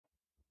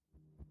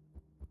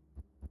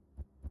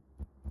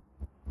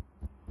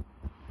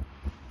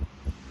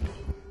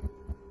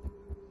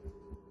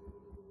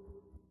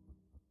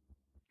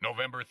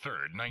November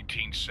 3rd,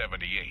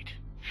 1978.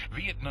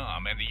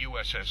 Vietnam and the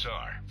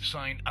USSR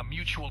signed a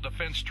mutual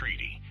defense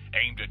treaty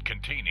aimed at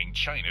containing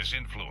China's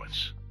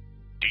influence.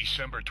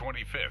 December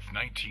 25th,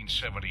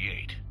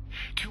 1978.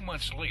 2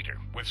 months later,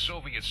 with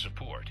Soviet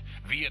support,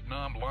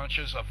 Vietnam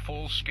launches a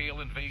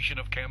full-scale invasion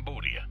of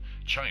Cambodia,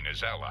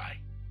 China's ally.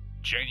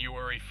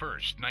 January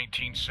 1st,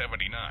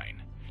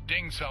 1979.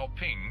 Deng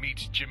Xiaoping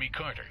meets Jimmy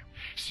Carter,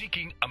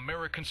 seeking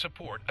American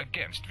support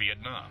against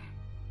Vietnam.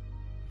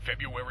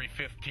 February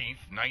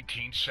 15th,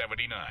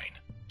 1979.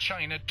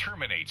 China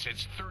terminates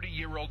its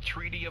 30-year-old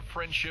Treaty of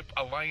Friendship,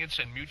 Alliance,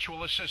 and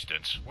Mutual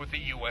Assistance with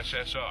the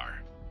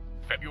USSR.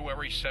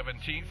 February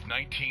 17th,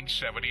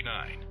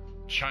 1979.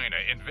 China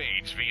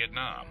invades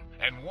Vietnam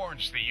and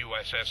warns the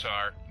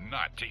USSR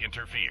not to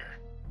interfere.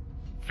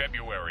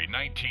 February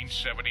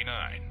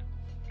 1979.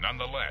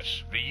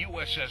 Nonetheless, the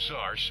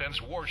USSR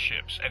sends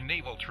warships and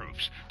naval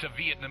troops to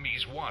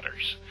Vietnamese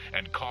waters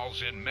and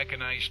calls in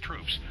mechanized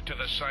troops to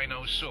the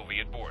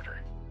Sino-Soviet border.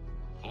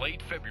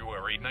 Late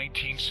February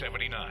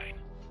 1979.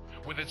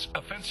 With its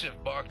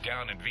offensive bogged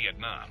down in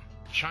Vietnam,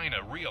 China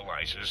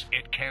realizes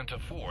it can't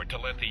afford to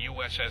let the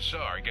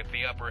USSR get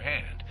the upper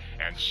hand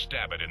and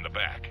stab it in the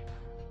back.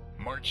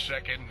 March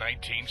 2nd,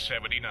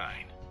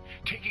 1979.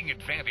 Taking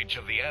advantage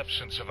of the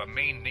absence of a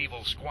main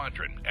naval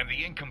squadron and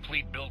the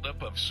incomplete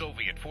buildup of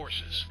Soviet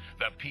forces,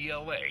 the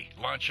PLA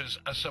launches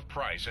a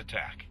surprise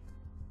attack.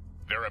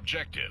 Their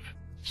objective: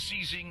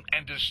 seizing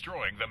and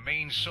destroying the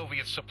main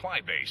Soviet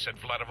supply base at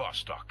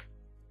Vladivostok.